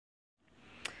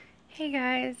Hey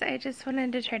guys, I just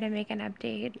wanted to try to make an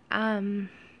update. I'm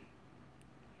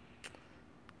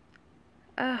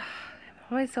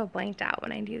always so blanked out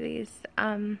when I do these.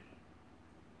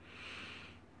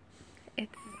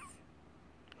 It's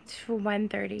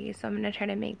 1:30, so I'm gonna try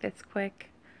to make this quick.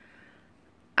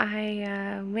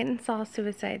 I went and saw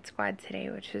Suicide Squad today,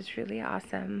 which was really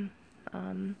awesome.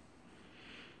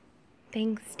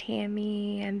 Thanks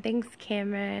Tammy and thanks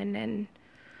Cameron and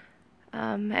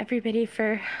everybody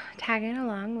for tagging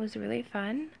along. It was really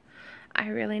fun. I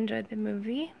really enjoyed the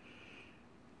movie.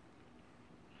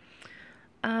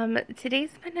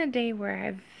 Today's been a day where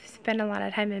I've spent a lot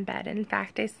of time in bed. In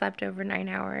fact, I slept over 9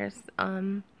 hours,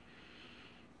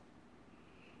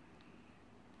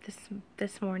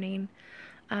 this morning.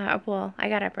 Well, I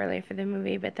got up early for the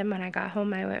movie, but then when I got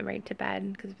home, I went right to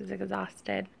bed because I was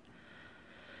exhausted.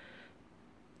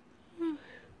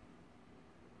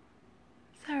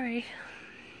 Sorry.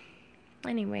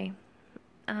 Anyway,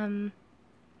 I'm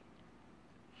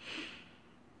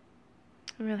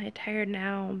really tired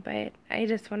now, but I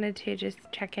just wanted to just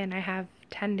check in. I have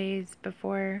 10 days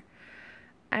before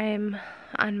I'm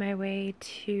on my way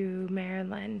to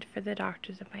Maryland for the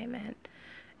doctor's appointment.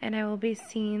 And I will be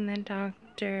seeing the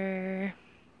doctor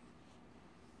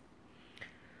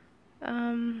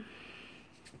on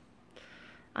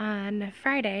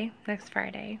Friday, next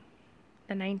Friday,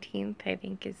 the 19th, I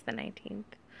think is the 19th.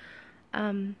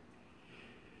 I'm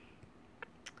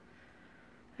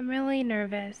really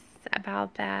nervous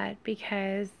about that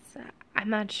because I'm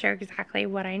not sure exactly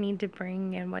what I need to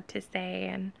bring and what to say,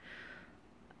 and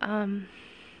I'm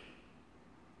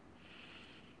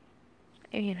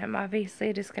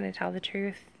obviously just going to tell the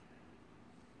truth.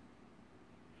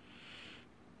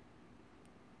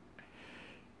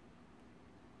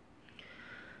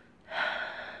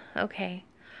 Okay,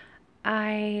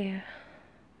 I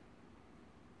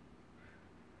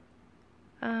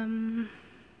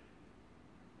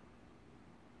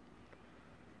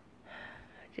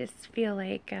just feel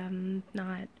like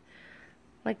not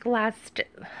like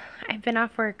I've been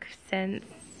off work since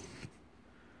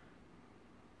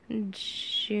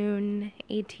June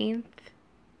 18th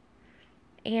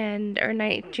or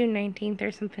June 19th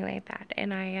or something like that,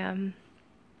 and I'm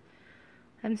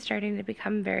starting to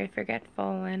become very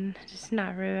forgetful and just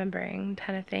not remembering a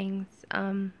ton of things.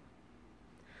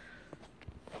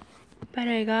 But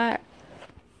I got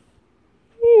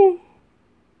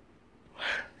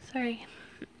sorry.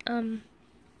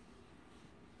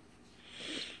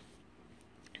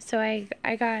 So I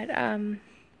got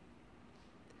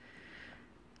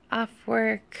off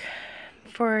work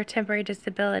for temporary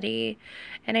disability,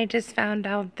 and I just found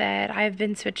out that I've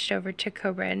been switched over to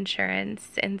Cobra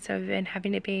Insurance, and so I've been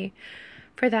having to pay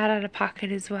for that out of pocket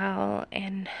as well,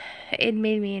 and it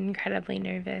made me incredibly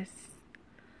nervous.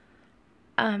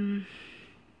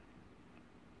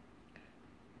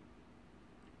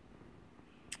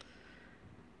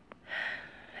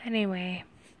 Anyway,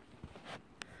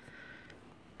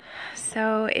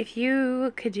 so if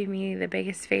you could do me the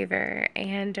biggest favor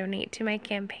and donate to my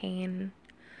campaign,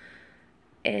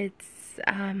 it's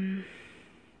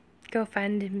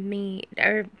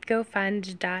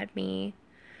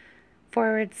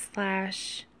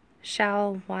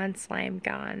GoFund.me/Shell Wants Lyme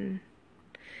Gone,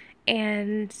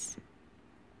 and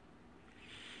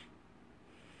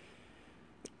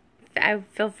I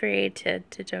feel free to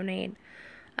donate.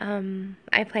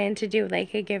 I plan to do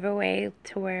like a giveaway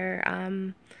to where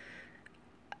I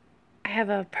have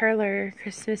a perler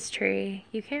Christmas tree.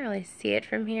 You can't really see it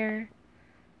from here.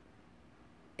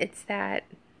 It's that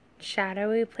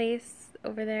shadowy place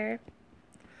over there.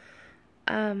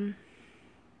 And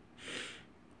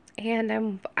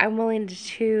I'm willing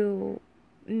to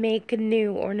make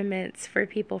new ornaments for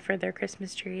people for their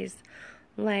Christmas trees,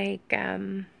 like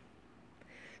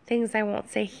things I won't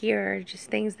say here, just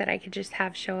things that I could just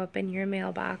have show up in your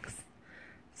mailbox.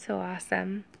 So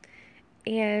awesome.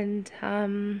 And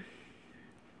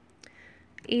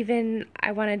even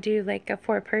I want to do like a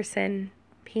 4-person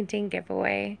painting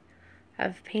giveaway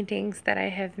of paintings that I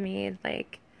have made,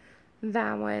 like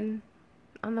that one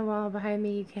on the wall behind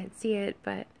me. You can't see it,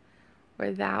 but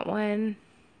or that one,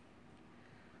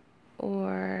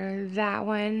 or that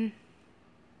one,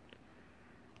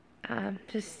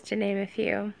 just to name a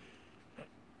few.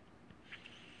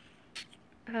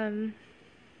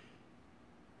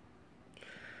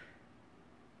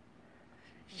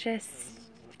 Just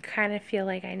kind of feel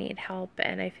like I need help,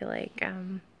 and I feel like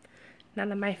none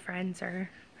of my friends are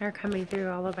coming through.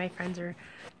 All of my friends are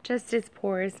just as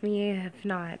poor as me, if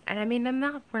not. And I mean,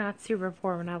 we're not super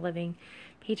poor. We're not living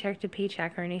paycheck to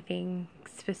paycheck or anything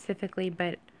specifically,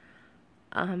 but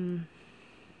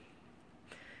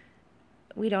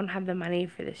we don't have the money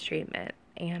for this treatment.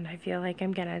 And I feel like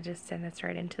I'm gonna just send us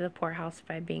right into the poorhouse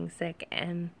by being sick.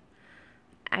 And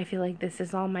I feel like this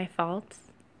is all my fault.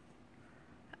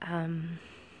 I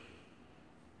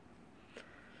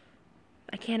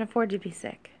can't afford to be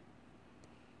sick.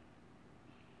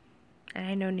 And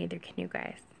I know neither can you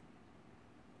guys.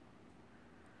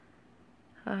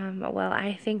 Well,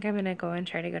 I think I'm gonna go and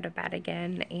try to go to bed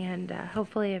again, and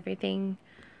hopefully everything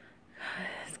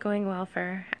is going well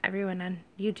for everyone on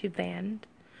YouTube Land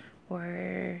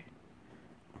or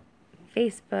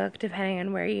Facebook, depending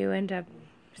on where you end up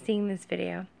seeing this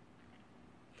video.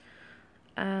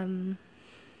 Trying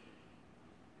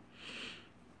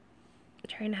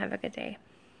to have a good day.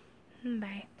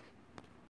 Bye.